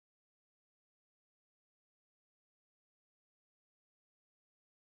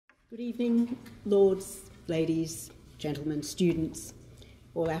Good evening, lords, ladies, gentlemen, students,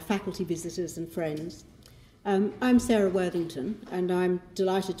 all our faculty visitors and friends. I'm Sarah Worthington, and I'm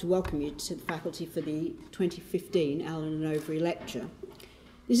delighted to welcome you to the faculty for the 2015 Allen and Overy lecture.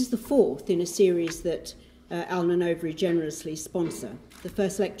 This is the fourth in a series that Allen and Overy generously sponsor. The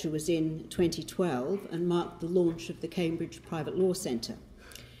first lecture was in 2012 and marked the launch of the Cambridge Private Law Centre.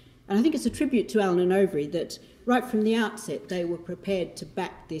 And I think it's a tribute to Allen and Overy that right from the outset they were prepared to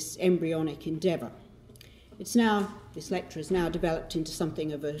back this embryonic endeavour. This lecture has now developed into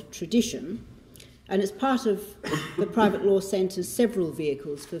something of a tradition, and it's part of the Private Law Centre's several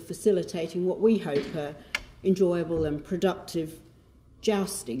vehicles for facilitating what we hope are enjoyable and productive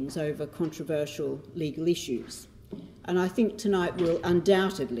joustings over controversial legal issues. And I think tonight will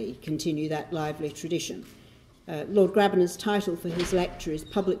undoubtedly continue that lively tradition. Lord Grabiner's title for his lecture is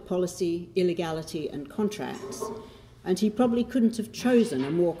Public Policy, Illegality and Contracts, and he probably couldn't have chosen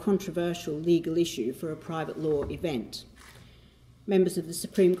a more controversial legal issue for a private law event. Members of the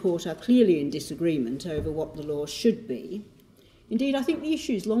Supreme Court are clearly in disagreement over what the law should be. Indeed, I think the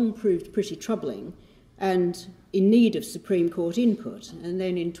issue's long proved pretty troubling and in need of Supreme Court input. And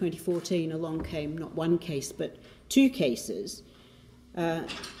then in 2014 along came not one case but two cases.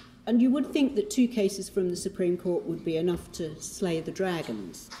 And you would think that two cases from the Supreme Court would be enough to slay the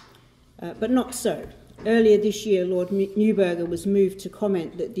dragons. But not so. Earlier this year, Lord Neuberger was moved to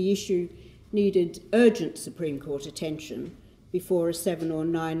comment that the issue needed urgent Supreme Court attention before a 7 or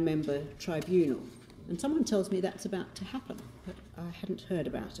 9 member tribunal. And someone tells me that's about to happen, but I hadn't heard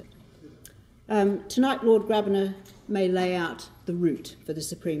about it. Tonight, Lord Grabiner may lay out the route for the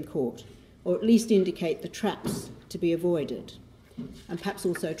Supreme Court, or at least indicate the traps to be avoided, and perhaps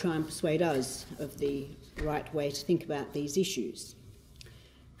also try and persuade us of the right way to think about these issues.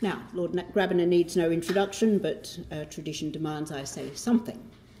 Now, Lord Grabiner needs no introduction, but tradition demands I say something.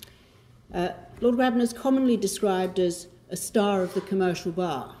 Lord Grabiner is commonly described as a star of the commercial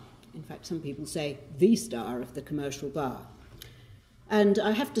bar. In fact, some people say the star of the commercial bar. And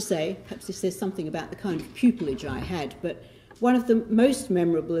I have to say, perhaps this says something about the kind of pupillage I had, but one of the most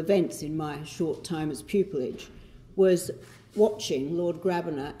memorable events in my short time as pupillage was watching Lord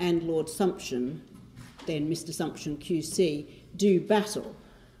Grabiner and Lord Sumption, then Mr. Sumption QC, do battle,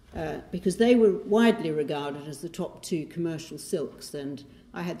 because they were widely regarded as the top two commercial silks, and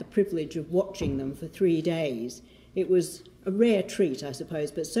I had the privilege of watching them for 3 days. It was a rare treat, I suppose,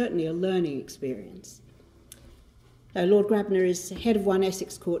 but certainly a learning experience. Lord Grabiner is head of 1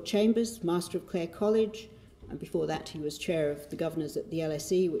 Essex Court Chambers, Master of Clare College, and before that he was chair of the governors at the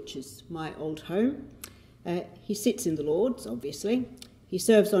LSE, which is my old home. He sits in the Lords, obviously. He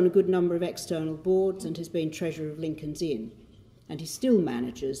serves on a good number of external boards and has been Treasurer of Lincoln's Inn. And he still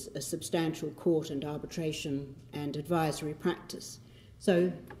manages a substantial court and arbitration and advisory practice.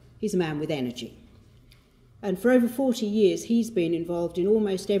 So he's a man with energy. And for over 40 years, he's been involved in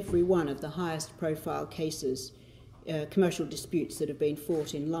almost every one of the highest profile cases, commercial disputes that have been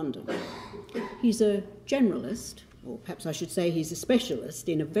fought in London. He's a generalist, or perhaps I should say he's a specialist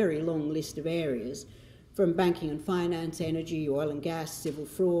in a very long list of areas, from banking and finance, energy, oil and gas, civil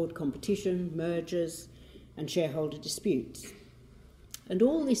fraud, competition, mergers, and shareholder disputes. And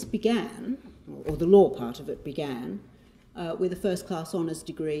all this began, or the law part of it began, with a first-class honours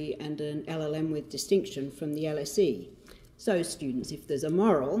degree and an LLM with distinction from the LSE. So, students, if there's a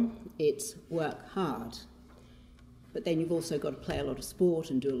moral, it's work hard. But then you've also got to play a lot of sport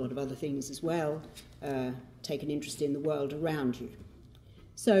and do a lot of other things as well, take an interest in the world around you.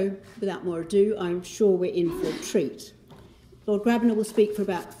 So, without more ado, I'm sure we're in for a treat. Lord Grabiner will speak for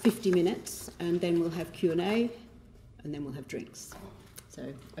about 50 minutes, and then we'll have Q&A, and then we'll have drinks.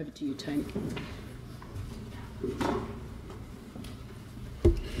 So, over to you, Tony.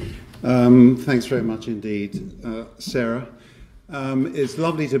 Thanks very much indeed, Sarah. It's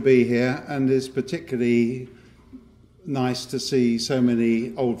lovely to be here, and it's particularly nice to see so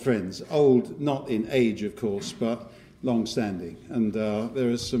many old friends. Old, not in age, of course, but long-standing. And there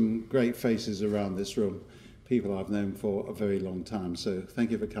are some great faces around this room, people I've known for a very long time. So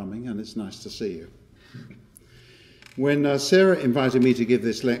thank you for coming, and it's nice to see you. When Sarah invited me to give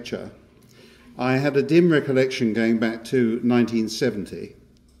this lecture, I had a dim recollection going back to 1970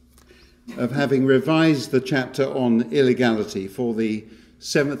 of having revised the chapter on illegality for the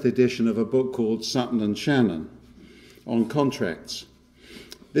 7th edition of a book called Sutton and Shannon on contracts.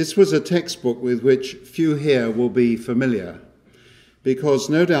 This was a textbook with which few here will be familiar, because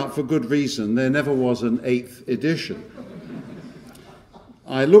no doubt for good reason there never was an 8th edition.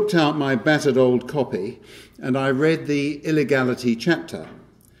 I looked out my battered old copy and I read the illegality chapter.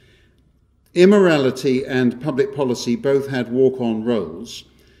 Immorality and public policy both had walk-on roles,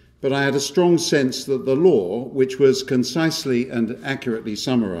 but I had a strong sense that the law, which was concisely and accurately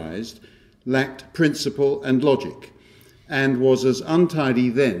summarised, lacked principle and logic, and was as untidy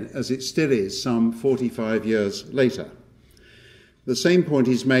then as it still is some 45 years later. The same point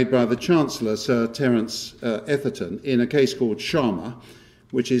is made by the Chancellor, Sir Terence Etherton, in a case called Sharma,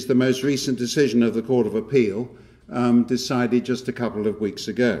 which is the most recent decision of the Court of Appeal, decided just a couple of weeks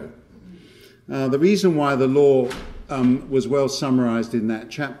ago. The reason why the law was well summarised in that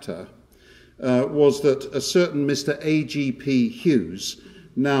chapter was that a certain Mr. A.G.P. Hughes,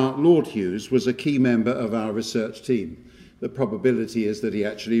 now Lord Hughes, was a key member of our research team. The probability is that he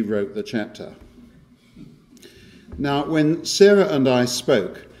actually wrote the chapter. Now, when Sarah and I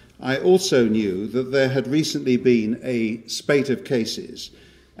spoke, I also knew that there had recently been a spate of cases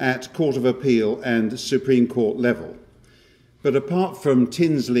at Court of Appeal and Supreme Court level. But apart from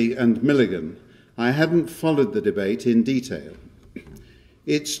Tinsley and Milligan, I hadn't followed the debate in detail.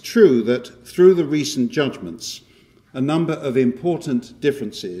 It's true that through the recent judgments, a number of important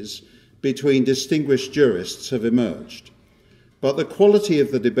differences between distinguished jurists have emerged. But the quality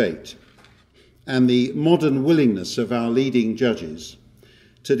of the debate and the modern willingness of our leading judges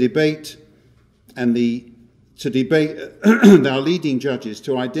to debate and our leading judges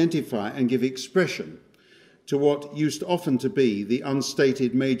to identify and give expression to what used often to be the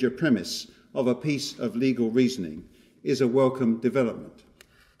unstated major premise of a piece of legal reasoning is a welcome development.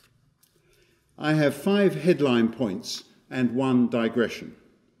 I have 5 headline points and 1 digression.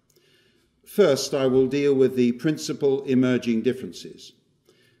 First, I will deal with the principal emerging differences.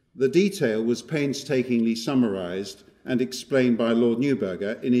 The detail was painstakingly summarised and explained by Lord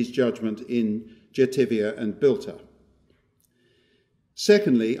Neuberger in his judgment in Jetivia and Bilter.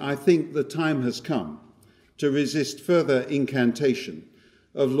 Secondly, I think the time has come to resist further incantation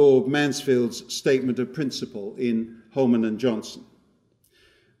of Lord Mansfield's statement of principle in Holman and Johnson.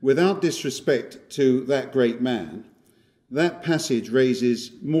 Without disrespect to that great man, that passage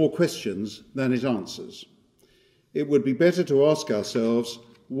raises more questions than it answers. It would be better to ask ourselves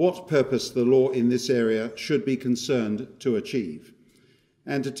what purpose the law in this area should be concerned to achieve,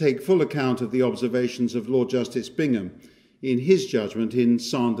 and to take full account of the observations of Lord Justice Bingham in his judgment in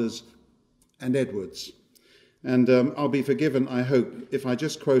Sanders and Edwards. And I'll be forgiven, I hope, if I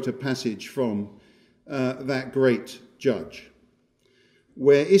just quote a passage from that great judge.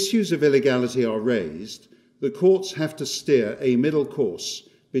 Where issues of illegality are raised, the courts have to steer a middle course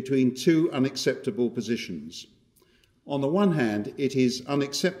between 2 unacceptable positions. On the one hand, it is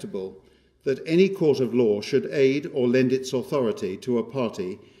unacceptable that any court of law should aid or lend its authority to a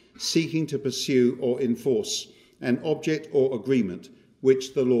party seeking to pursue or enforce an object or agreement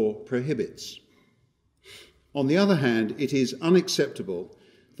which the law prohibits. On the other hand, it is unacceptable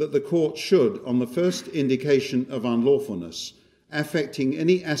that the court should, on the first indication of unlawfulness affecting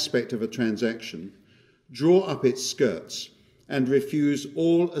any aspect of a transaction, draw up its skirts and refuse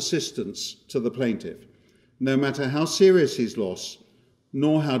all assistance to the plaintiff, no matter how serious his loss,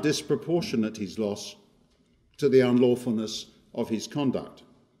 nor how disproportionate his loss to the unlawfulness of his conduct.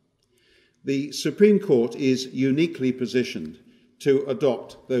 The Supreme Court is uniquely positioned to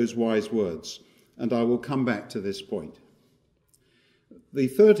adopt those wise words, and I will come back to this point. The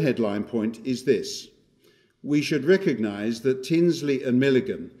third headline point is this: we should recognise that Tinsley and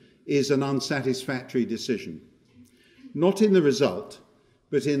Milligan is an unsatisfactory decision, not in the result,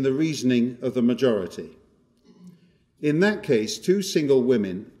 but in the reasoning of the majority. In that case, 2 single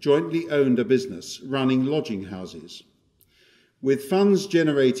women jointly owned a business running lodging houses. With funds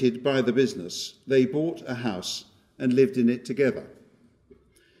generated by the business, they bought a house and lived in it together.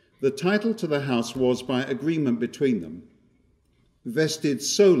 The title to the house was, by agreement between them, vested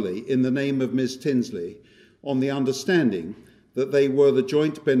solely in the name of Miss Tinsley, on the understanding that they were the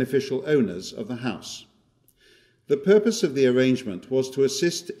joint beneficial owners of the house. The purpose of the arrangement was to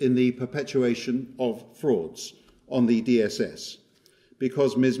assist in the perpetuation of frauds on the DSS,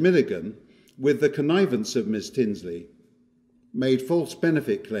 because Ms. Milligan, with the connivance of Ms. Tinsley, made false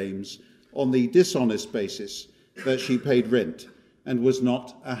benefit claims on the dishonest basis that she paid rent and was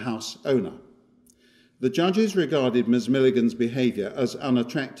not a house owner. The judges regarded Ms. Milligan's behaviour as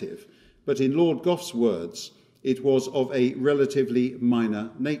unattractive, but in Lord Gough's words, it was of a relatively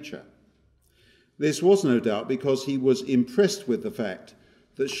minor nature. This was no doubt because he was impressed with the fact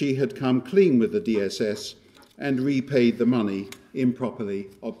that she had come clean with the DSS and repaid the money improperly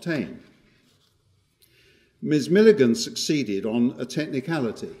obtained. Ms. Milligan succeeded on a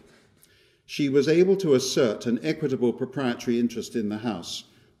technicality. She was able to assert an equitable proprietary interest in the house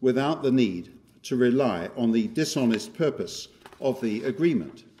without the need to rely on the dishonest purpose of the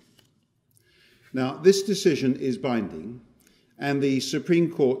agreement. Now, this decision is binding, and the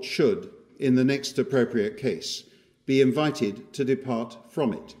Supreme Court should, in the next appropriate case, be invited to depart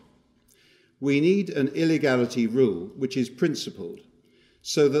from it. We need an illegality rule which is principled,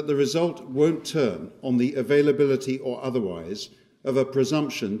 so that the result won't turn on the availability or otherwise of a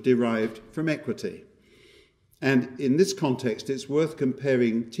presumption derived from equity. And in this context, it's worth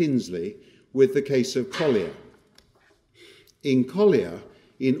comparing Tinsley with the case of Collier. In Collier,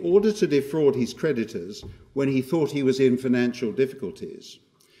 in order to defraud his creditors when he thought he was in financial difficulties,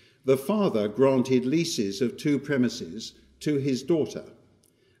 the father granted leases of 2 premises to his daughter,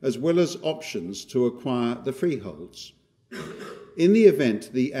 as well as options to acquire the freeholds. In the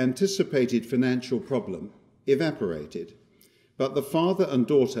event, the anticipated financial problem evaporated, but the father and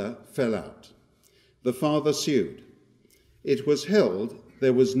daughter fell out. The father sued. It was held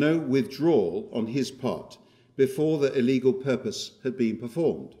there was no withdrawal on his part before the illegal purpose had been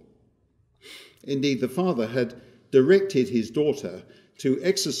performed. Indeed, the father had directed his daughter to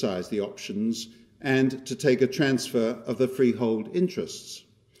exercise the options and to take a transfer of the freehold interests.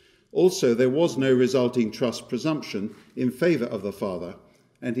 Also, there was no resulting trust presumption in favour of the father,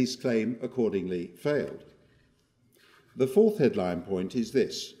 and his claim accordingly failed. The fourth headline point is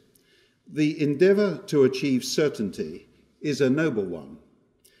this: the endeavour to achieve certainty is a noble one,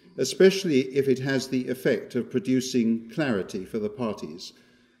 especially if it has the effect of producing clarity for the parties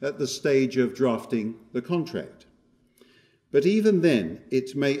at the stage of drafting the contract. But even then,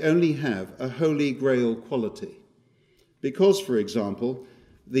 it may only have a holy grail quality, because, for example,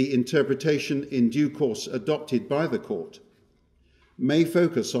 the interpretation in due course adopted by the court may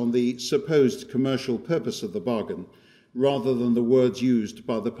focus on the supposed commercial purpose of the bargain rather than the words used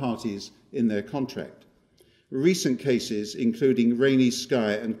by the parties in their contract. Recent cases, including Rainy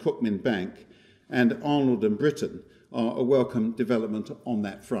Sky and Cookmin Bank and Arnold and Britton, are a welcome development on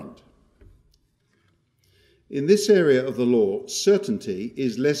that front. In this area of the law, certainty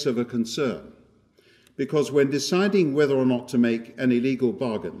is less of a concern, because when deciding whether or not to make an illegal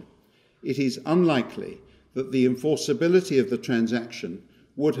bargain, it is unlikely that the enforceability of the transaction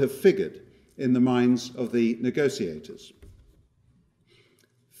would have figured in the minds of the negotiators.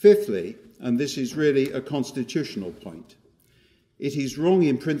 Fifthly, and this is really a constitutional point, it is wrong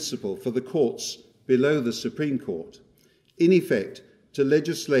in principle for the courts below the Supreme Court, in effect, to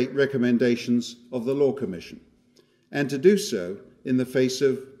legislate recommendations of the Law Commission, and to do so in the face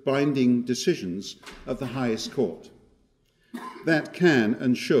of binding decisions of the highest court. That can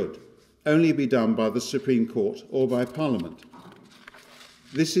and should only be done by the Supreme Court or by Parliament.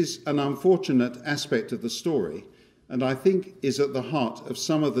 This is an unfortunate aspect of the story, and I think is at the heart of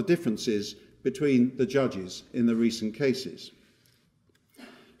some of the differences between the judges in the recent cases.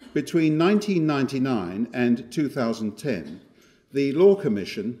 Between 1999 and 2010, the Law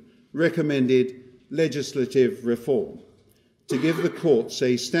Commission recommended legislative reform to give the courts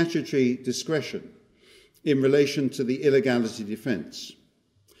a statutory discretion in relation to the illegality defence.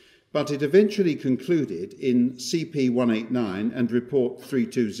 But it eventually concluded in CP 189 and Report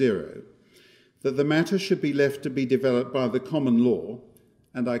 320 that the matter should be left to be developed by the common law,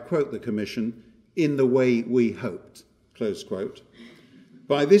 and I quote the Commission, in the way we hoped, close quote.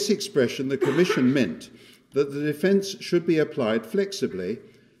 By this expression, the Commission meant that the defence should be applied flexibly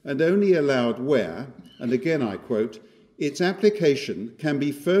and only allowed where, and again I quote, its application can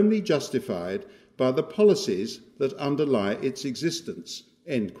be firmly justified by the policies that underlie its existence,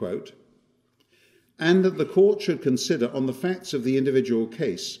 end quote, and that the court should consider on the facts of the individual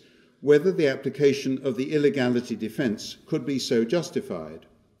case whether the application of the illegality defence could be so justified.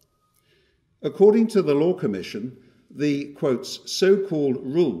 According to the Law Commission, the, quotes, so-called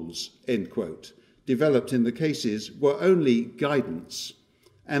rules, end quote, developed in the cases were only guidance,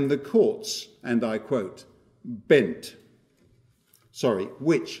 and the courts, and I quote,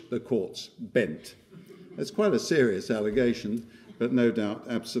 which the courts bent. That's quite a serious allegation, but no doubt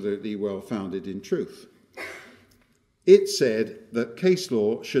absolutely well-founded in truth. It said that case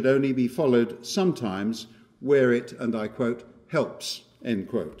law should only be followed sometimes where it, and I quote, helps, end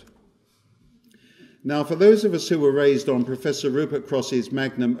quote. Now, for those of us who were raised on Professor Rupert Cross's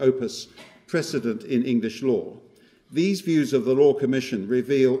magnum opus, Precedent in English Law, these views of the Law Commission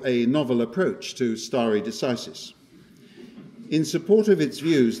reveal a novel approach to stare decisis. In support of its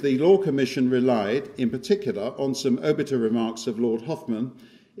views, the Law Commission relied, in particular, on some obiter remarks of Lord Hoffman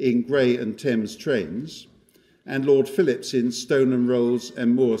in Grey and Thames Trains, and Lord Phillips in Stone and Rolls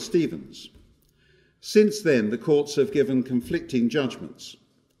and Moore Stevens. Since then, the courts have given conflicting judgments.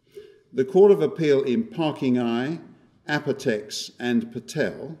 The Court of Appeal in Parking Eye, Apotex and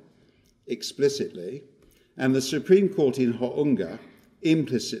Patel, explicitly, and the Supreme Court in Hounga,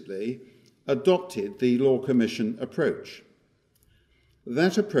 implicitly, adopted the Law Commission approach.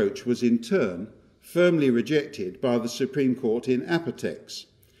 That approach was in turn firmly rejected by the Supreme Court in Apotex,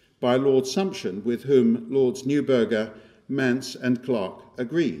 by Lord Sumption, with whom Lords Neuberger, Mance and Clark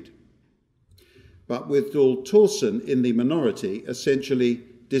agreed, but with Lord Torson in the minority essentially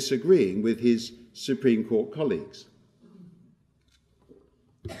disagreeing with his Supreme Court colleagues.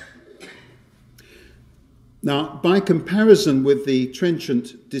 Now, by comparison with the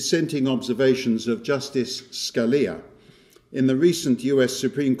trenchant dissenting observations of Justice Scalia in the recent US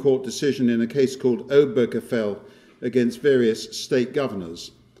Supreme Court decision in a case called Obergefell against various state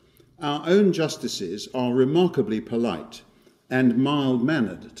governors, our own justices are remarkably polite and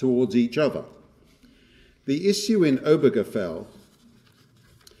mild-mannered towards each other. The issue in Obergefell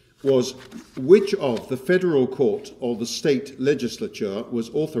was which of the federal court or the state legislature was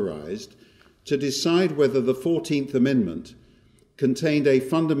authorized to decide whether the 14th Amendment contained a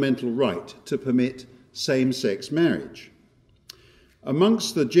fundamental right to permit same-sex marriage.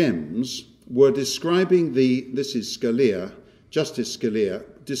 Amongst the gems were describing this is Scalia, Justice Scalia,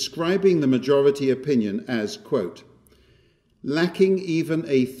 describing the majority opinion as, quote, lacking even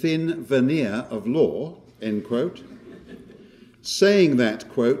a thin veneer of law, end quote, saying that,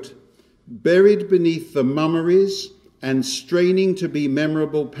 quote, buried beneath the mummeries and straining to be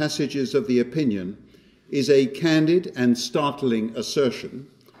memorable passages of the opinion is a candid and startling assertion,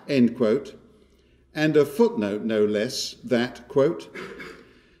 end quote, and a footnote no less that, quote,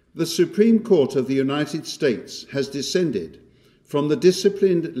 the Supreme Court of the United States has descended from the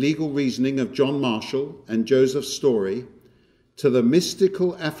disciplined legal reasoning of John Marshall and Joseph Story to the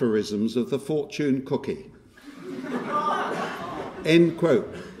mystical aphorisms of the fortune cookie. End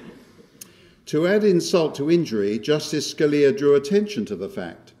quote. To add insult to injury, Justice Scalia drew attention to the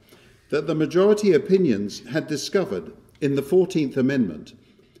fact that the majority opinions had discovered in the 14th Amendment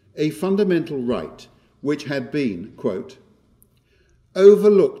a fundamental right which had been, quote,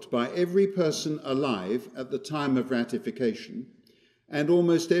 overlooked by every person alive at the time of ratification and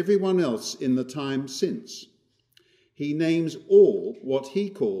almost everyone else in the time since. He names all what he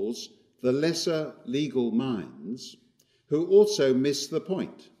calls the lesser legal minds who also miss the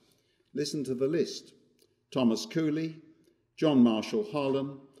point. Listen to the list. Thomas Cooley, John Marshall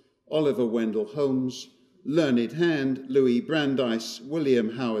Harlan, Oliver Wendell Holmes, Learned Hand, Louis Brandeis,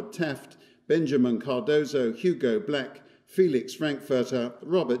 William Howard Taft, Benjamin Cardozo, Hugo Black, Felix Frankfurter,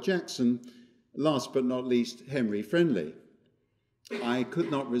 Robert Jackson, last but not least, Henry Friendly. I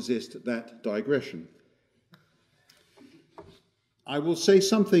could not resist that digression. I will say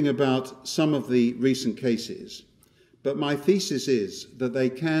something about some of the recent cases, but my thesis is that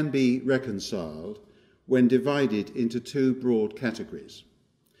they can be reconciled when divided into two broad categories.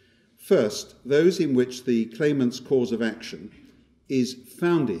 First, those in which the claimant's cause of action is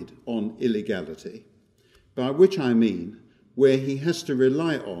founded on illegality, by which I mean where he has to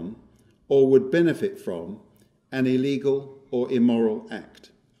rely on or would benefit from an illegal or immoral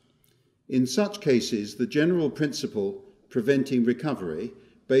act. In such cases, the general principle preventing recovery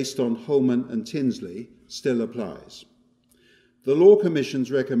based on Holman and Tinsley still applies. The Law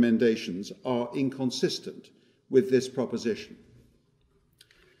Commission's recommendations are inconsistent with this proposition.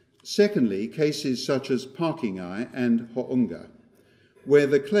 Secondly, cases such as Parking Eye and Ho'unga, where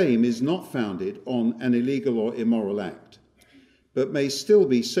the claim is not founded on an illegal or immoral act, but may still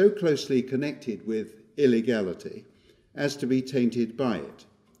be so closely connected with illegality as to be tainted by it.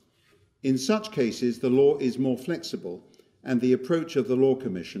 In such cases, the law is more flexible, and the approach of the Law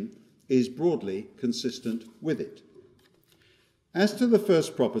Commission is broadly consistent with it. As to the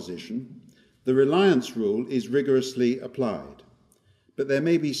first proposition, the reliance rule is rigorously applied, but there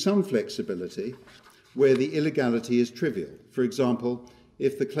may be some flexibility where the illegality is trivial. For example,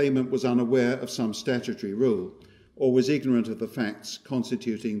 if the claimant was unaware of some statutory rule or was ignorant of the facts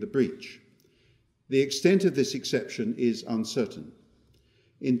constituting the breach. The extent of this exception is uncertain.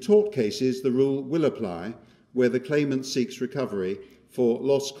 In tort cases, the rule will apply where the claimant seeks recovery for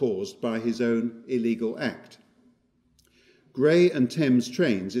loss caused by his own illegal act. Grey and Thames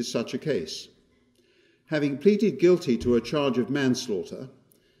Trains is such a case. Having pleaded guilty to a charge of manslaughter,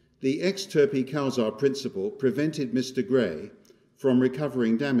 the ex turpi causa principle prevented Mr. Grey from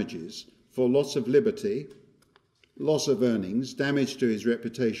recovering damages for loss of liberty, loss of earnings, damage to his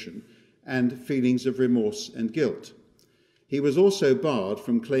reputation, and feelings of remorse and guilt. He was also barred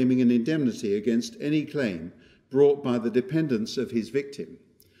from claiming an indemnity against any claim brought by the dependents of his victim,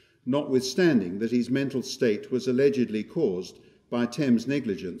 notwithstanding that his mental state was allegedly caused by Thames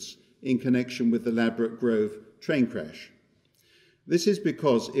negligence in connection with the Ladbroke Grove train crash. This is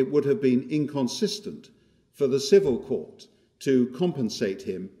because it would have been inconsistent for the civil court to compensate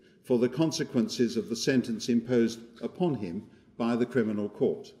him for the consequences of the sentence imposed upon him by the criminal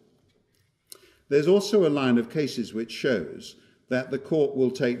court. There's also a line of cases which shows that the court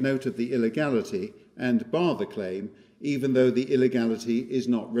will take note of the illegality and bar the claim, even though the illegality is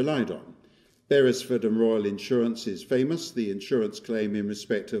not relied on. Beresford and Royal Insurance is famous, the insurance claim in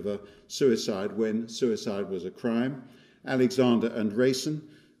respect of a suicide when suicide was a crime. Alexander and Rayson,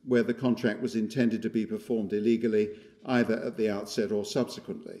 where the contract was intended to be performed illegally, either at the outset or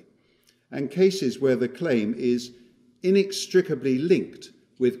subsequently. And cases where the claim is inextricably linked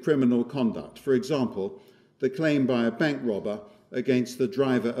with criminal conduct. For example, the claim by a bank robber against the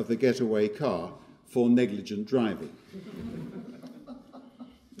driver of the getaway car for negligent driving.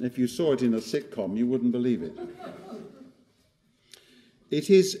 If you saw it in a sitcom, you wouldn't believe it. It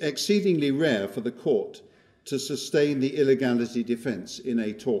is exceedingly rare for the court to sustain the illegality defence in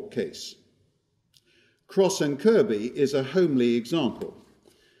a tort case. Cross and Kirby is a homely example,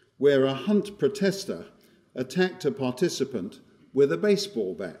 where a Hunt protester attacked a participant with a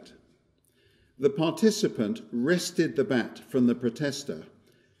baseball bat. The participant wrested the bat from the protester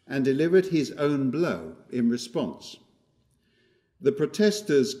and delivered his own blow in response. The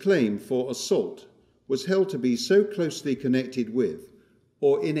protester's claim for assault was held to be so closely connected with,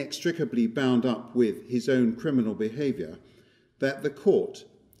 or inextricably bound up with, his own criminal behaviour that the court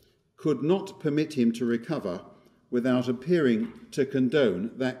could not permit him to recover without appearing to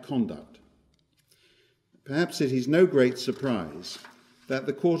condone that conduct. Perhaps it is no great surprise that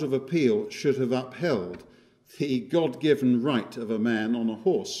the Court of Appeal should have upheld the God-given right of a man on a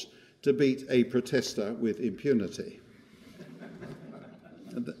horse to beat a protester with impunity.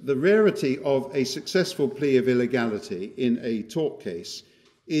 The rarity of a successful plea of illegality in a tort case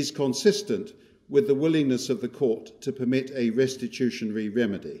is consistent with the willingness of the court to permit a restitutionary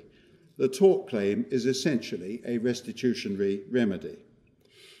remedy. The tort claim is essentially a restitutionary remedy.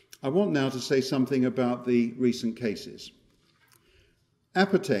 I want now to say something about the recent cases.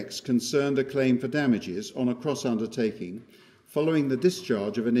 Apotex concerned a claim for damages on a cross-undertaking following the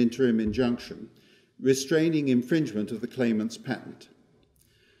discharge of an interim injunction restraining infringement of the claimant's patent.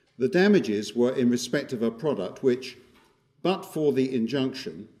 The damages were in respect of a product which, but for the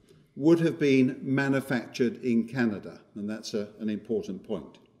injunction, would have been manufactured in Canada, and that's an important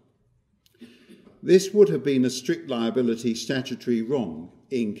point. This would have been a strict liability statutory wrong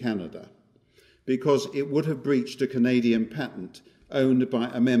in Canada, because it would have breached a Canadian patent owned by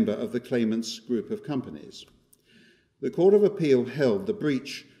a member of the claimant's group of companies. The Court of Appeal held the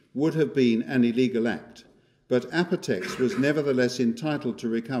breach would have been an illegal act, but Apotex was nevertheless entitled to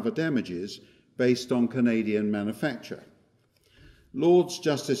recover damages based on Canadian manufacture. Lords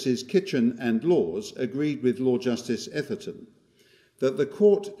Justices Kitchen and Laws agreed with Lord Justice Etherton that the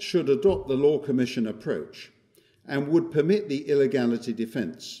court should adopt the Law Commission approach and would permit the illegality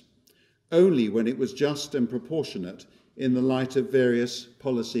defence only when it was just and proportionate in the light of various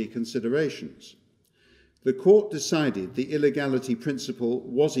policy considerations. The court decided the illegality principle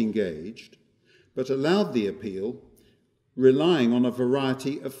was engaged, but allowed the appeal, relying on a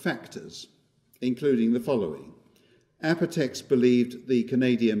variety of factors, including the following. Apotex believed the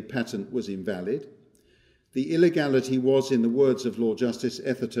Canadian patent was invalid. The illegality was, in the words of Lord Justice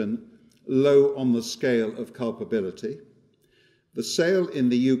Etherton, low on the scale of culpability. The sale in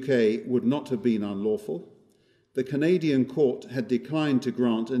the UK would not have been unlawful. The Canadian court had declined to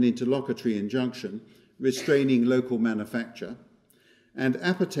grant an interlocutory injunction restraining local manufacture, and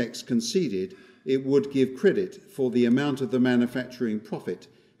Apotex conceded it would give credit for the amount of the manufacturing profit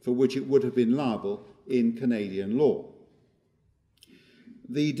for which it would have been liable in Canadian law.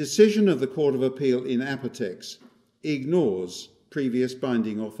 The decision of the Court of Appeal in Apotex ignores previous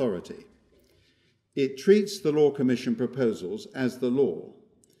binding authority. It treats the Law Commission proposals as the law,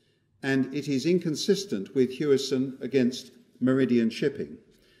 and it is inconsistent with Hewison against Meridian Shipping,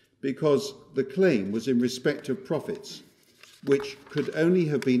 because the claim was in respect of profits which could only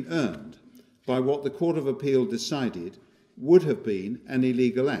have been earned by what the Court of Appeal decided would have been an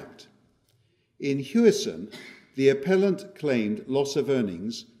illegal act. In Hewison, the appellant claimed loss of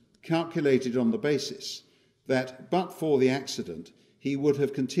earnings calculated on the basis that, but for the accident, he would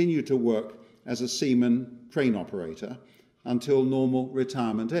have continued to work as a seaman crane operator until normal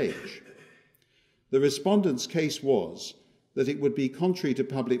retirement age. The respondent's case was that it would be contrary to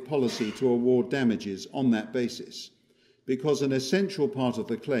public policy to award damages on that basis, because an essential part of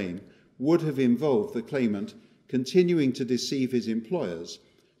the claim would have involved the claimant continuing to deceive his employers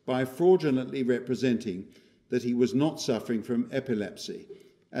by fraudulently representing that he was not suffering from epilepsy,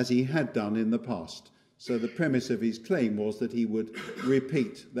 as he had done in the past. So the premise of his claim was that he would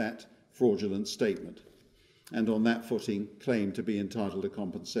repeat that fraudulent statement, and on that footing claim to be entitled to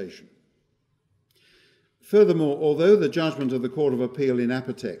compensation. Furthermore, although the judgment of the Court of Appeal in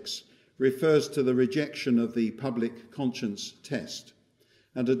Apotex refers to the rejection of the public conscience test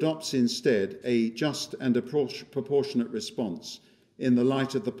and adopts instead a just and a proportionate response in the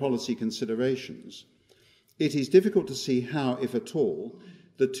light of the policy considerations, it is difficult to see how, if at all,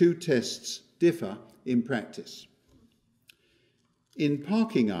 the two tests differ in practice. In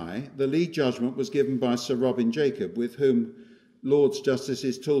Parking Eye, the lead judgment was given by Sir Robin Jacob, with whom Lords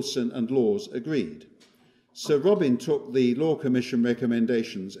Justices Toulson and Laws agreed. Sir Robin took the Law Commission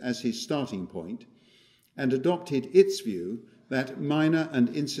recommendations as his starting point and adopted its view that minor and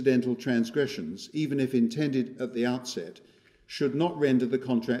incidental transgressions, even if intended at the outset, should not render the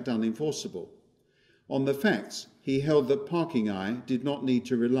contract unenforceable. On the facts, he held that Parking Eye did not need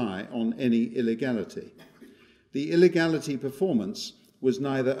to rely on any illegality. The illegality performance was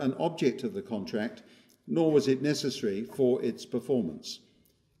neither an object of the contract, nor was it necessary for its performance.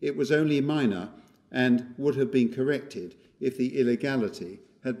 It was only minor and would have been corrected if the illegality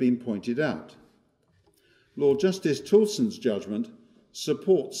had been pointed out. Lord Justice Toulson's judgment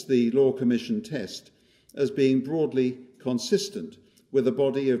supports the Law Commission test as being broadly consistent with a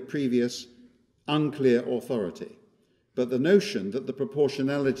body of previous unclear authority, but the notion that the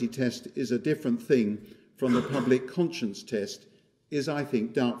proportionality test is a different thing from the public conscience test is, I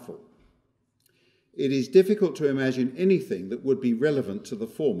think, doubtful. It is difficult to imagine anything that would be relevant to the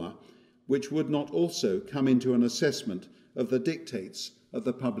former which would not also come into an assessment of the dictates of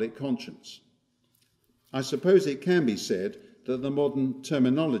the public conscience. I suppose it can be said that the modern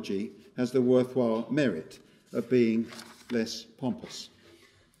terminology has the worthwhile merit of being less pompous.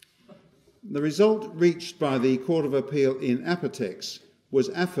 The result reached by the Court of Appeal in Apotex was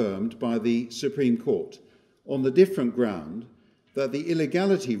affirmed by the Supreme Court on the different ground that the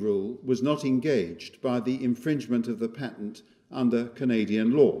illegality rule was not engaged by the infringement of the patent under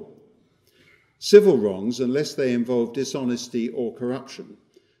Canadian law. Civil wrongs, unless they involve dishonesty or corruption,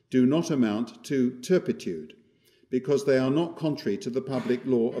 do not amount to turpitude because they are not contrary to the public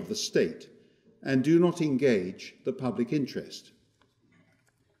law of the state and do not engage the public interest.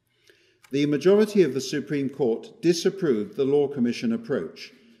 The majority of the Supreme Court disapproved the Law Commission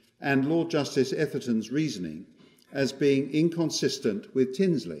approach and Lord Justice Etherton's reasoning as being inconsistent with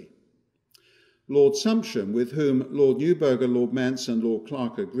Tinsley. Lord Sumption, with whom Lord Newburgh, Lord Mance and Lord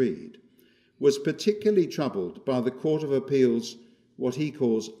Clark agreed, was particularly troubled by the Court of Appeal's what he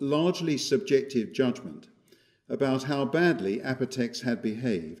calls largely subjective judgment about how badly Apotex had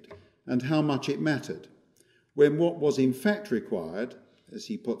behaved and how much it mattered, when what was in fact required, as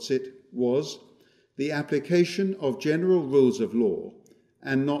he puts it, was the application of general rules of law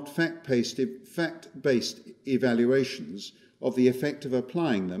and not fact-based evaluations of the effect of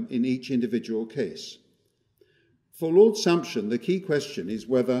applying them in each individual case. For Lord Sumption, the key question is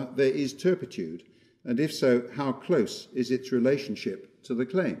whether there is turpitude, and if so, how close is its relationship to the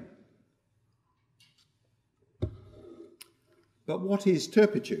claim? But what is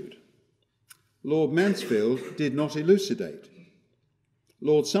turpitude? Lord Mansfield did not elucidate.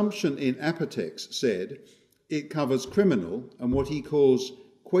 Lord Sumption in Apotex said it covers criminal and what he calls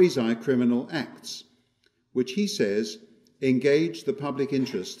quasi-criminal acts, which he says engage the public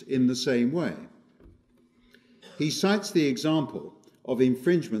interest in the same way. He cites the example of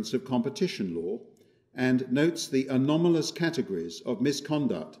infringements of competition law and notes the anomalous categories of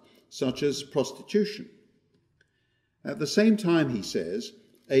misconduct such as prostitution. At the same time, he says,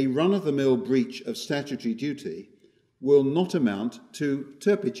 a run-of-the-mill breach of statutory duty will not amount to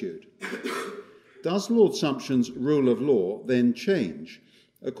turpitude. Does Lord Sumption's rule of law then change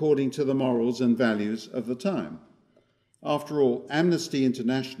according to the morals and values of the time? After all, Amnesty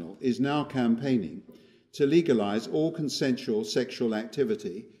International is now campaigning to legalise all consensual sexual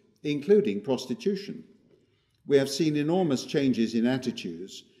activity, including prostitution. We have seen enormous changes in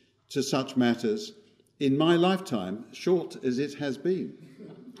attitudes to such matters in my lifetime, short as it has been.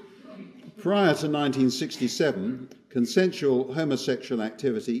 Prior to 1967, consensual homosexual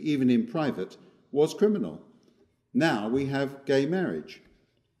activity, even in private, was criminal. Now we have gay marriage.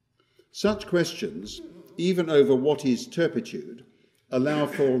 Such questions, even over what is turpitude, allow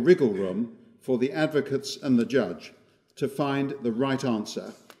for wriggle room for the advocates and the judge to find the right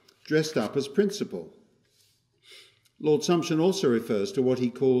answer, dressed up as principle. Lord Sumption also refers to what he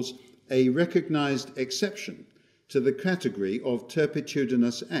calls a recognised exception to the category of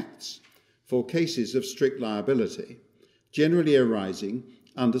turpitudinous acts for cases of strict liability, generally arising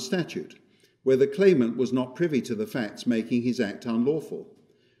under statute, where the claimant was not privy to the facts making his act unlawful.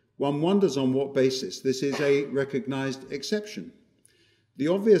 One wonders on what basis this is a recognised exception. The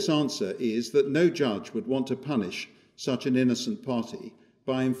obvious answer is that no judge would want to punish such an innocent party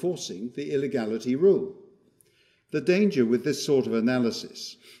by enforcing the illegality rule. The danger with this sort of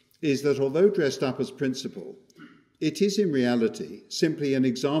analysis is that although dressed up as principle, it is in reality simply an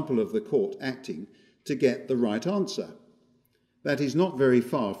example of the court acting to get the right answer. That is not very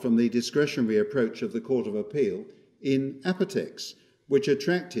far from the discretionary approach of the Court of Appeal in Apotex, which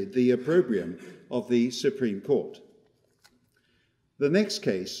attracted the opprobrium of the Supreme Court. The next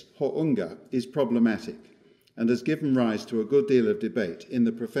case, Ho'unga, is problematic and has given rise to a good deal of debate in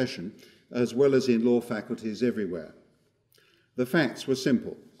the profession as well as in law faculties everywhere. The facts were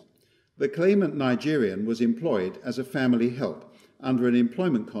simple. The claimant Nigerian was employed as a family help under an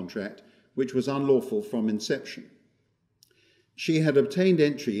employment contract which was unlawful from inception. She had obtained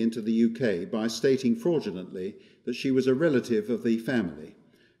entry into the UK by stating fraudulently that she was a relative of the family.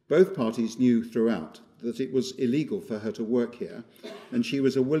 Both parties knew throughout that it was illegal for her to work here, and she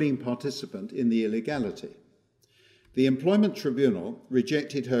was a willing participant in the illegality. The Employment Tribunal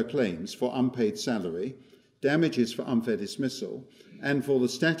rejected her claims for unpaid salary, damages for unfair dismissal, and for the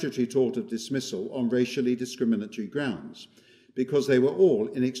statutory tort of dismissal on racially discriminatory grounds, because they were all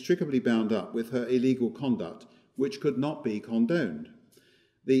inextricably bound up with her illegal conduct, which could not be condoned.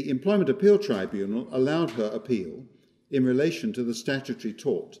 The Employment Appeal Tribunal allowed her appeal in relation to the statutory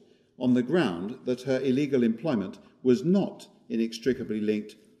tort on the ground that her illegal employment was not inextricably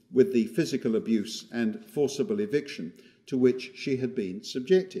linked with the physical abuse and forcible eviction to which she had been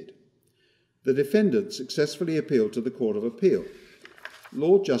subjected. The defendant successfully appealed to the Court of Appeal.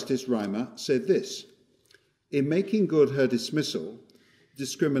 Lord Justice Reimer said this: in making good her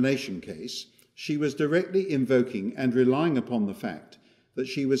discrimination case, she was directly invoking and relying upon the fact that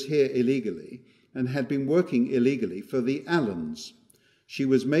she was here illegally and had been working illegally for the Allens. She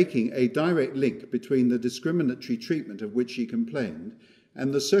was making a direct link between the discriminatory treatment of which she complained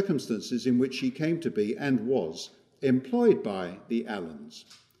and the circumstances in which she came to be and was employed by the Allens.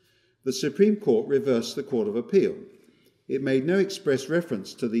 The Supreme Court reversed the Court of Appeal. It made no express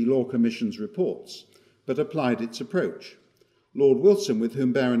reference to the Law Commission's reports, but applied its approach. Lord Wilson, with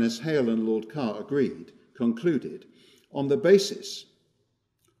whom Baroness Hale and Lord Carr agreed, concluded, on the basis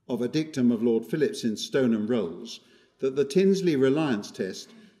of a dictum of Lord Phillips in Stone and Rolls, that the Tinsley reliance test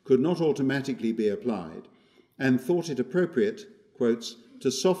could not automatically be applied, and thought it appropriate, quotes,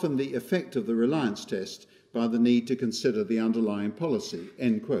 to soften the effect of the reliance test by the need to consider the underlying policy,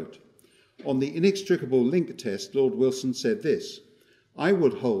 end quote. On the inextricable link test, Lord Wilson said this: I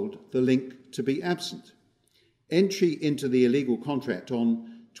would hold the link to be absent. Entry into the illegal contract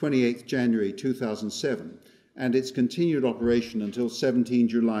on 28 January 2007 and its continued operation until 17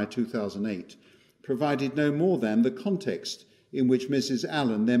 July 2008 provided no more than the context in which Mrs.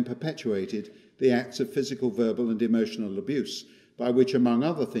 Allen then perpetuated the acts of physical, verbal and emotional abuse, by which, among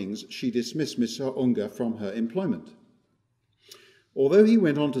other things, she dismissed Miss Ho'unga from her employment. Although he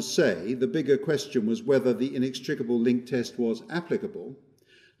went on to say the bigger question was whether the inextricable link test was applicable,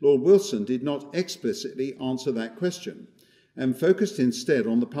 Lord Wilson did not explicitly answer that question and focused instead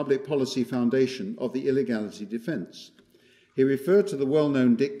on the public policy foundation of the illegality defence. He referred to the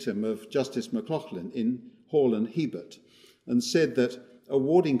well-known dictum of Justice McLaughlin in Hall and Hebert and said that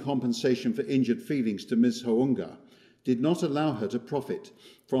awarding compensation for injured feelings to Ms. Ho'unga did not allow her to profit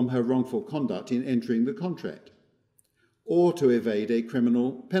from her wrongful conduct in entering the contract or to evade a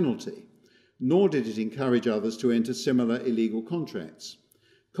criminal penalty, nor did it encourage others to enter similar illegal contracts.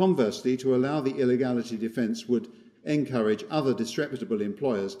 Conversely, to allow the illegality defence would encourage other disreputable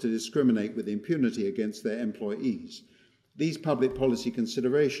employers to discriminate with impunity against their employees. These public policy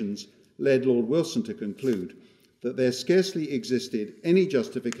considerations led Lord Wilson to conclude that there scarcely existed any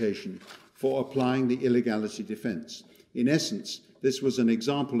justification for applying the illegality defence. In essence, this was an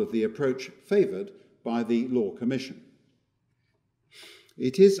example of the approach favoured by the Law Commission.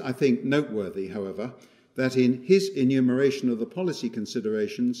 It is, I think, noteworthy, however, that in his enumeration of the policy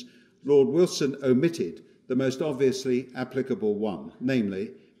considerations, Lord Wilson omitted the most obviously applicable one,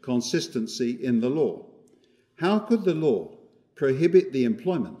 namely consistency in the law. How could the law prohibit the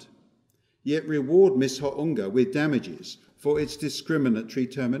employment, yet reward Miss Ho'unga with damages for its discriminatory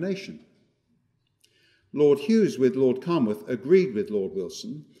termination? Lord Hughes, with Lord Carnwath, agreed with Lord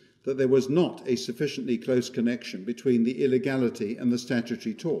Wilson that there was not a sufficiently close connection between the illegality and the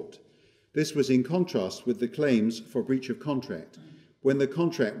statutory tort. This was in contrast with the claims for breach of contract, when the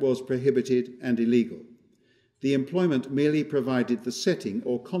contract was prohibited and illegal. The employment merely provided the setting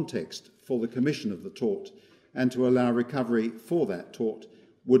or context for the commission of the tort, and to allow recovery for that tort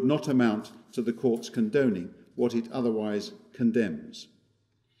would not amount to the court's condoning what it otherwise condemns.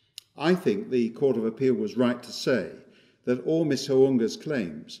 I think the Court of Appeal was right to say that all Miss Ho'unga's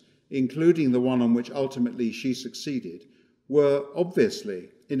claims, including the one on which ultimately she succeeded, were obviously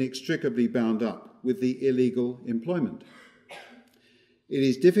inextricably bound up with the illegal employment. It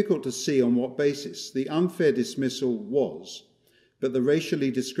is difficult to see on what basis the unfair dismissal was, but the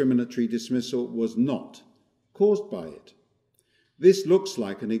racially discriminatory dismissal was not, caused by it. This looks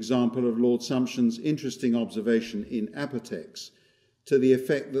like an example of Lord Sumption's interesting observation in Apotex, to the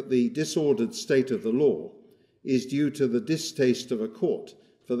effect that the disordered state of the law is due to the distaste of a court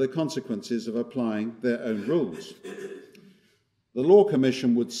for the consequences of applying their own rules. The Law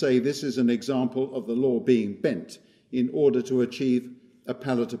Commission would say this is an example of the law being bent in order to achieve a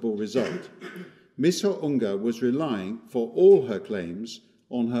palatable result. Miss Ho'unga was relying for all her claims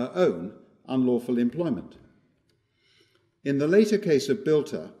on her own unlawful employment. In the later case of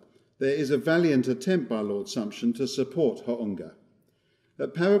Bilter, there is a valiant attempt by Lord Sumption to support Ho'unga.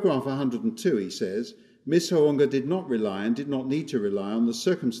 At paragraph 102, he says, Miss Ho'unga did not rely and did not need to rely on the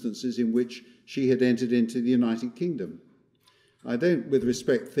circumstances in which she had entered into the United Kingdom. I don't, with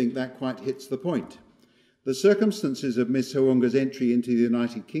respect, think that quite hits the point. The circumstances of Miss Ho'unga's entry into the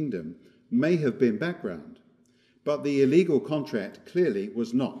United Kingdom may have been background, but the illegal contract clearly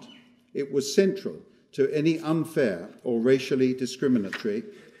was not. It was central to any unfair or racially discriminatory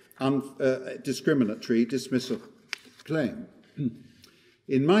dismissal claim.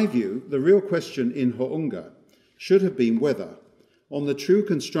 In my view, the real question in Ho'unga should have been whether, on the true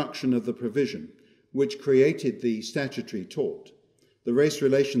construction of the provision which created the statutory tort, the Race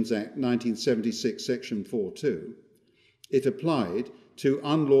Relations Act 1976, Section 4.2, it applied to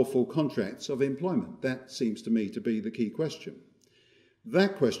unlawful contracts of employment. That seems to me to be the key question.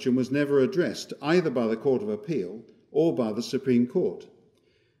 That question was never addressed either by the Court of Appeal or by the Supreme Court.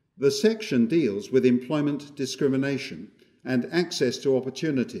 The section deals with employment discrimination and access to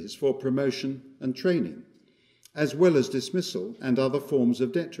opportunities for promotion and training, as well as dismissal and other forms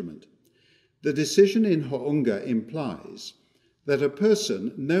of detriment. The decision in Ho'unga implies that a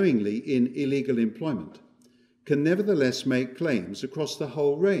person knowingly in illegal employment can nevertheless make claims across the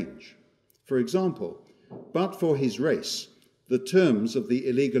whole range. For example, but for his race, the terms of the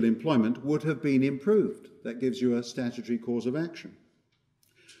illegal employment would have been improved. That gives you a statutory cause of action.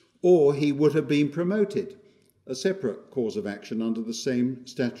 Or he would have been promoted, a separate cause of action under the same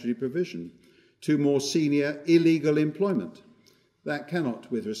statutory provision, to more senior illegal employment. That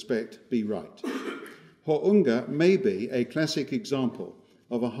cannot, with respect, be right. Ho'unga may be a classic example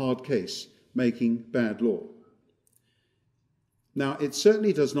of a hard case making bad law. Now, it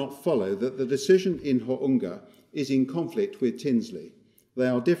certainly does not follow that the decision in Ho'unga is in conflict with Tinsley. They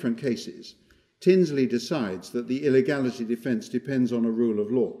are different cases. Tinsley decides that the illegality defence depends on a rule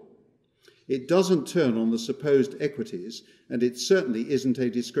of law. It doesn't turn on the supposed equities, and it certainly isn't a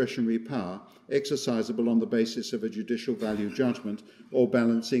discretionary power exercisable on the basis of a judicial value judgment or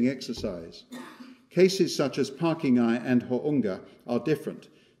balancing exercise. Cases such as Parking Eye and Ho'unga are different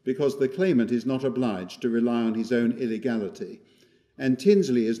because the claimant is not obliged to rely on his own illegality, and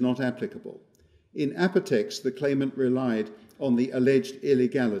Tinsley is not applicable. In Apotex, the claimant relied on the alleged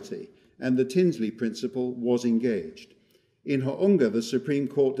illegality, and the Tinsley principle was engaged. In Ho'unga, the Supreme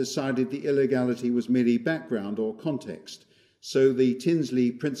Court decided the illegality was merely background or context, so the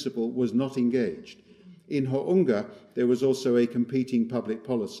Tinsley principle was not engaged. In Ho'unga, there was also a competing public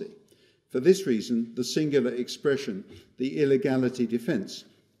policy. For this reason, the singular expression, the illegality defence,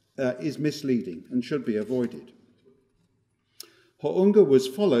 is misleading and should be avoided. Ho'unga was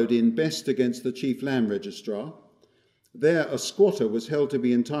followed in Best against the Chief Land Registrar. There, a squatter was held to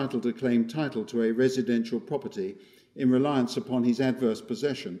be entitled to claim title to a residential property in reliance upon his adverse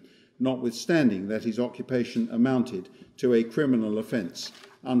possession, notwithstanding that his occupation amounted to a criminal offence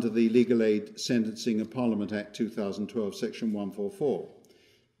under the Legal Aid Sentencing and Parliament Act 2012, Section 144.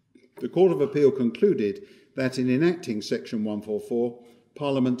 The Court of Appeal concluded that in enacting Section 144,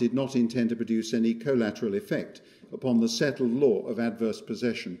 Parliament did not intend to produce any collateral effect upon the settled law of adverse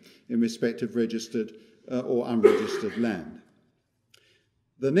possession in respect of registered or unregistered land.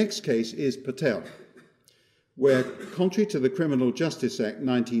 The next case is Patel, where, contrary to the Criminal Justice Act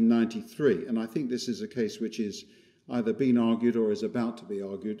 1993, and I think this is a case which is either been argued or is about to be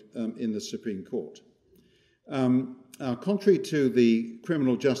argued in the Supreme Court. Contrary to the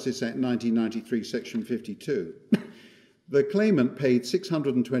Criminal Justice Act 1993, Section 52, the claimant paid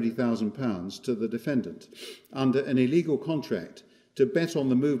 £620,000 to the defendant under an illegal contract to bet on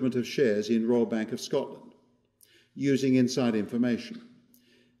the movement of shares in Royal Bank of Scotland, using inside information.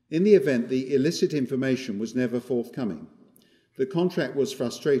 In the event, the illicit information was never forthcoming. The contract was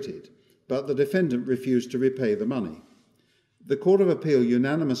frustrated, but the defendant refused to repay the money. The Court of Appeal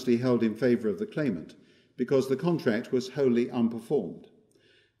unanimously held in favour of the claimant because the contract was wholly unperformed.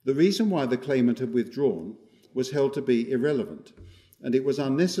 The reason why the claimant had withdrawn was held to be irrelevant, and it was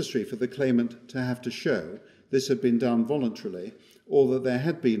unnecessary for the claimant to have to show this had been done voluntarily, or that there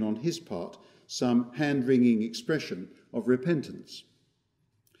had been on his part some hand-wringing expression of repentance.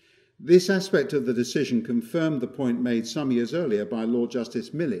 This aspect of the decision confirmed the point made some years earlier by Lord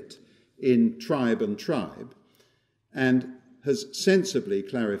Justice Millett in Tribe and Tribe, and has sensibly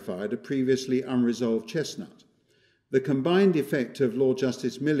clarified a previously unresolved chestnut. The combined effect of Lord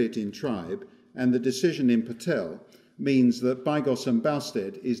Justice Millett in Tribe and the decision in Patel means that Bygos and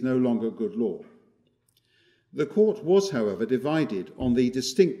Bousted is no longer good law. The court was, however, divided on the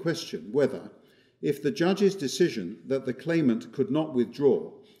distinct question whether, if the judge's decision that the claimant could not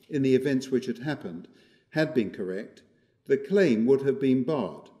withdraw in the events which had happened had been correct, the claim would have been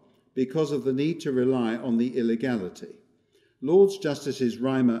barred because of the need to rely on the illegality. Lords Justices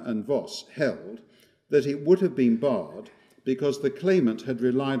Reimer and Voss held that it would have been barred because the claimant had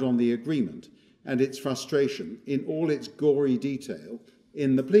relied on the agreement and its frustration in all its gory detail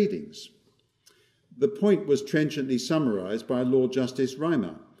in the pleadings. The point was trenchantly summarised by Lord Justice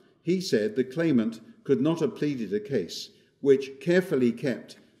Reimer. He said the claimant could not have pleaded a case which carefully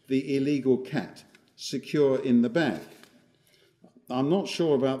kept the illegal cat secure in the bag. I'm not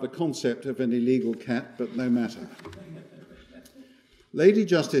sure about the concept of an illegal cat, but no matter. Lady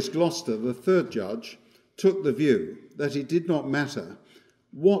Justice Gloucester, the third judge, took the view that it did not matter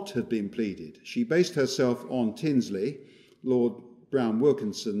what had been pleaded. She based herself on Tinsley, Lord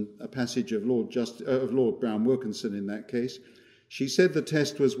Brown-Wilkinson, a passage of Lord Brown-Wilkinson in that case. She said the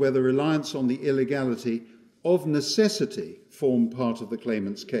test was whether reliance on the illegality of necessity formed part of the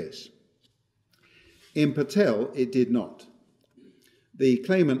claimant's case. In Patel, it did not. The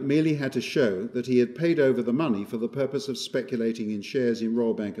claimant merely had to show that he had paid over the money for the purpose of speculating in shares in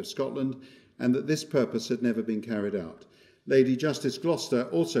Royal Bank of Scotland, and that this purpose had never been carried out. Lady Justice Gloucester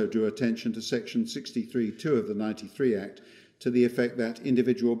also drew attention to section 63(2) of the 93 Act to the effect that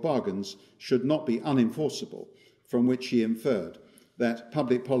individual bargains should not be unenforceable, from which she inferred that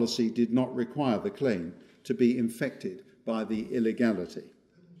public policy did not require the claim to be infected by the illegality.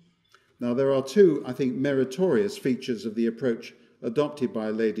 Now, there are two, I think, meritorious features of the approach adopted by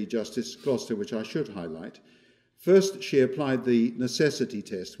Lady Justice Gloucester, which I should highlight. First, she applied the necessity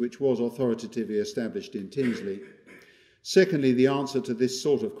test, which was authoritatively established in Tinsley. Secondly, the answer to this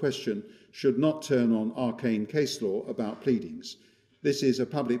sort of question should not turn on arcane case law about pleadings. This is a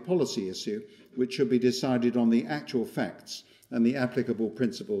public policy issue which should be decided on the actual facts and the applicable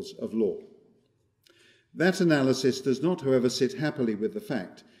principles of law. That analysis does not, however, sit happily with the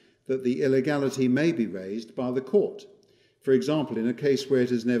fact that the illegality may be raised by the court, for example, in a case where it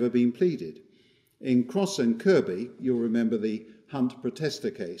has never been pleaded. In Cross and Kirby, you'll remember the Hunt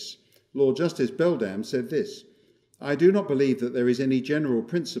protester case, Lord Justice Beldam said this: "I do not believe that there is any general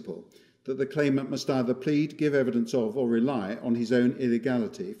principle that the claimant must either plead, give evidence of, or rely on his own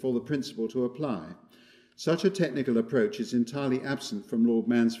illegality for the principle to apply. Such a technical approach is entirely absent from Lord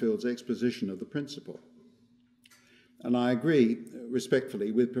Mansfield's exposition of the principle." And I agree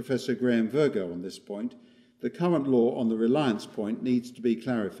respectfully with Professor Graham Virgo on this point. The current law on the reliance point needs to be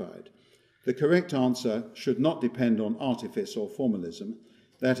clarified. The correct answer should not depend on artifice or formalism.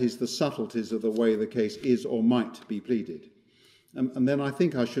 That is, the subtleties of the way the case is or might be pleaded. And then I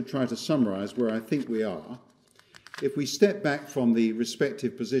think I should try to summarise where I think we are. If we step back from the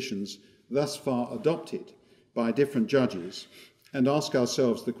respective positions thus far adopted by different judges and ask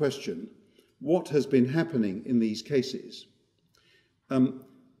ourselves the question, what has been happening in these cases?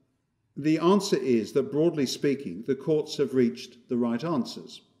 The answer is that, broadly speaking, the courts have reached the right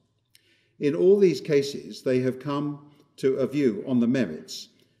answers. In all these cases, they have come to a view on the merits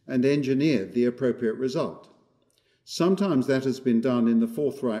and engineered the appropriate result. Sometimes that has been done in the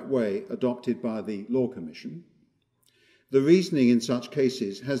forthright way adopted by the Law Commission. The reasoning in such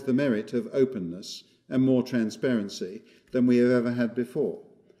cases has the merit of openness and more transparency than we have ever had before.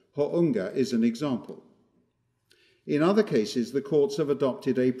 Ho'unga is an example. In other cases, the courts have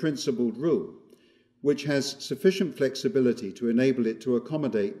adopted a principled rule, which has sufficient flexibility to enable it to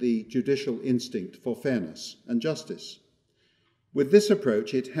accommodate the judicial instinct for fairness and justice. With this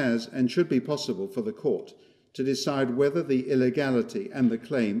approach, it has and should be possible for the court to decide whether the illegality and the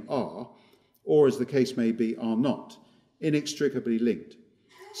claim are, or as the case may be, are not, inextricably linked.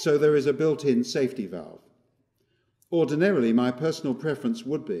 So there is a built-in safety valve. Ordinarily, my personal preference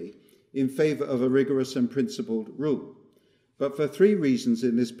would be in favour of a rigorous and principled rule. But for three reasons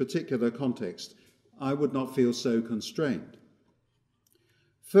in this particular context, I would not feel so constrained.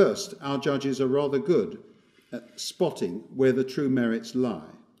 First, our judges are rather good at spotting where the true merits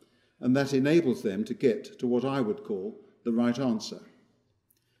lie, and that enables them to get to what I would call the right answer.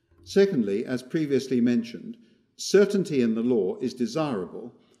 Secondly, as previously mentioned, Certainty in the law is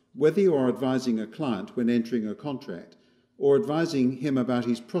desirable, whether you are advising a client when entering a contract or advising him about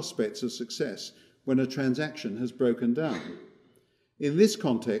his prospects of success when a transaction has broken down. In this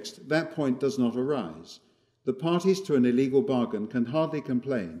context, that point does not arise. The parties to an illegal bargain can hardly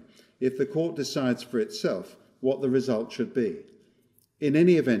complain if the court decides for itself what the result should be. In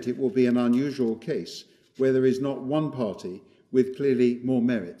any event, it will be an unusual case where there is not one party with clearly more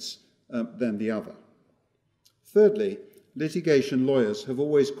merits than the other. Thirdly, litigation lawyers have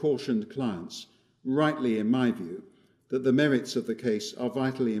always cautioned clients, rightly in my view, that the merits of the case are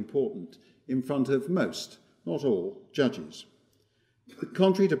vitally important in front of most, not all, judges.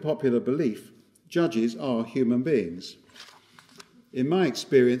 Contrary to popular belief, judges are human beings. In my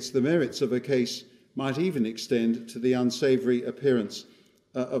experience, the merits of a case might even extend to the unsavoury appearance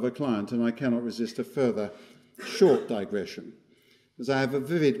of a client, and I cannot resist a further short digression, as I have a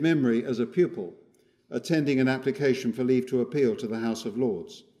vivid memory as a pupil attending an application for leave to appeal to the House of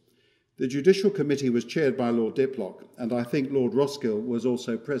Lords. The Judicial Committee was chaired by Lord Diplock, and I think Lord Roskill was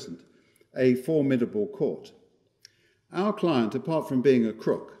also present, a formidable court. Our client, apart from being a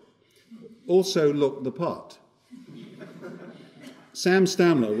crook, also looked the part. Sam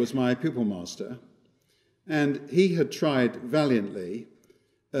Stamler was my pupil master, and he had tried valiantly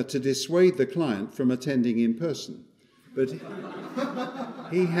to dissuade the client from attending in person, but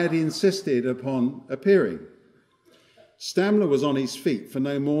he had insisted upon appearing. Stamler was on his feet for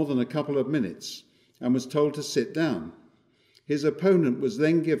no more than a couple of minutes and was told to sit down. His opponent was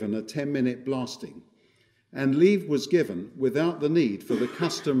then given a 10-minute blasting, and leave was given without the need for the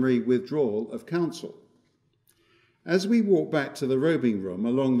customary withdrawal of counsel. As we walked back to the robing room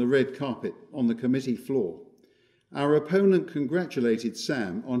along the red carpet on the committee floor, our opponent congratulated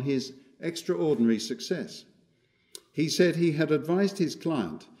Sam on his extraordinary success. He said he had advised his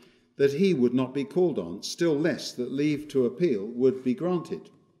client that he would not be called on, still less that leave to appeal would be granted.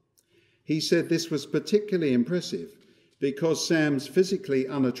 He said this was particularly impressive because Sam's physically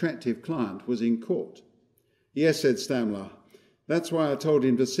unattractive client was in court. "Yes," said Stamler, "that's why I told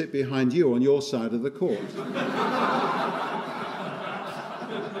him to sit behind you on your side of the court."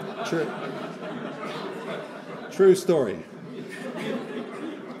 True story.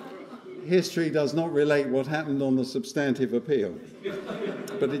 History does not relate what happened on the substantive appeal,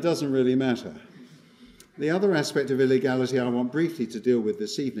 but it doesn't really matter. The other aspect of illegality I want briefly to deal with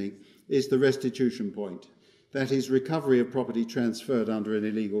this evening is the restitution point, that is, recovery of property transferred under an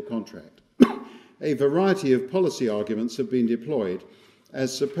illegal contract. A variety of policy arguments have been deployed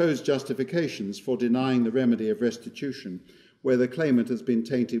as supposed justifications for denying the remedy of restitution where the claimant has been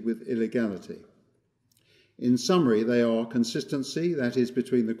tainted with illegality. In summary, they are consistency, that is,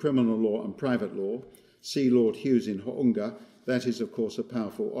 between the criminal law and private law. See Lord Hughes in Hounga. That is, of course, a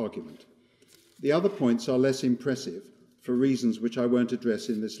powerful argument. The other points are less impressive for reasons which I won't address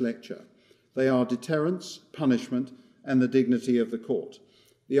in this lecture. They are deterrence, punishment, and the dignity of the court.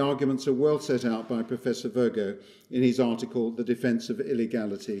 The arguments are well set out by Professor Virgo in his article, The Defence of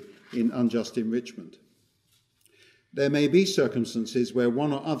Illegality in Unjust Enrichment. There may be circumstances where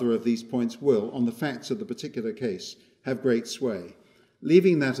one or other of these points will, on the facts of the particular case, have great sway.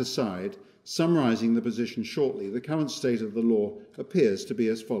 Leaving that aside, summarising the position shortly, the current state of the law appears to be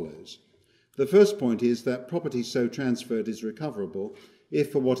as follows. The first point is that property so transferred is recoverable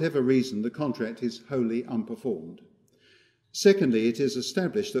if, for whatever reason, the contract is wholly unperformed. Secondly, it is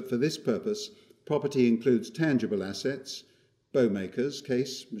established that for this purpose, property includes tangible assets, bowmakers,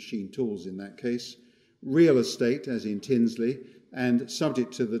 case, machine tools in that case, real estate, as in Tinsley, and,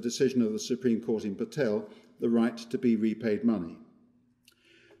 subject to the decision of the Supreme Court in Patel, the right to be repaid money.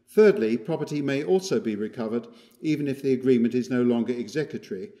 Thirdly, property may also be recovered even if the agreement is no longer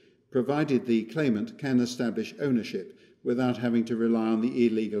executory, provided the claimant can establish ownership without having to rely on the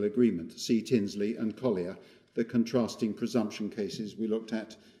illegal agreement. See Tinsley and Collier, the contrasting presumption cases we looked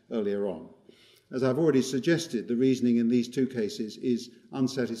at earlier on. As I've already suggested, the reasoning in these two cases is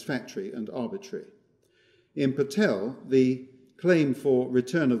unsatisfactory and arbitrary. In Patel, the claim for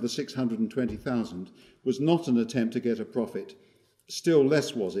return of the $620,000 was not an attempt to get a profit. Still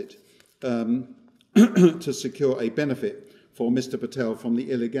less was it to secure a benefit for Mr. Patel from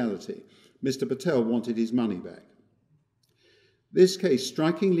the illegality. Mr. Patel wanted his money back. This case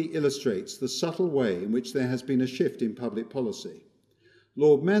strikingly illustrates the subtle way in which there has been a shift in public policy.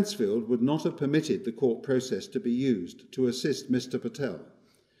 Lord Mansfield would not have permitted the court process to be used to assist Mr. Patel.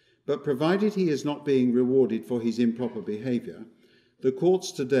 But provided he is not being rewarded for his improper behaviour, the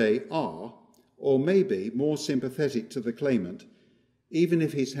courts today are, or may be, more sympathetic to the claimant, even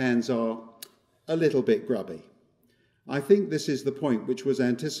if his hands are a little bit grubby. I think this is the point which was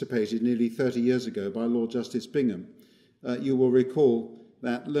anticipated nearly 30 years ago by Lord Justice Bingham. You will recall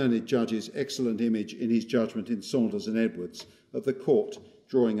that learned judge's excellent image in his judgment in Saunders and Edwards of the court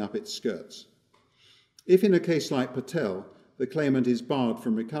drawing up its skirts. If in a case like Patel, the claimant is barred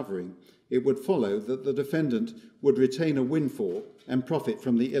from recovering, it would follow that the defendant would retain a windfall and profit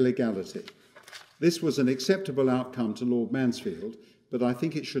from the illegality. This was an acceptable outcome to Lord Mansfield, but I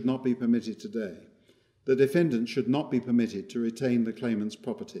think it should not be permitted today. The defendant should not be permitted to retain the claimant's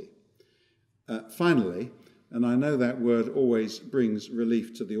property. Finally, and I know that word always brings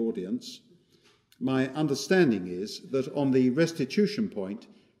relief to the audience, my understanding is that on the restitution point,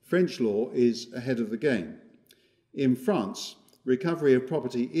 French law is ahead of the game. In France, recovery of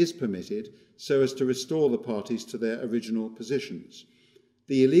property is permitted so as to restore the parties to their original positions.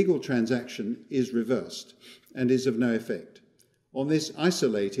 The illegal transaction is reversed and is of no effect. On this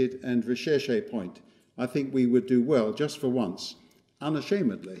isolated and recherché point, I think we would do well, just for once,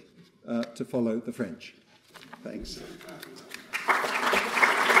 unashamedly, to follow the French. Thanks.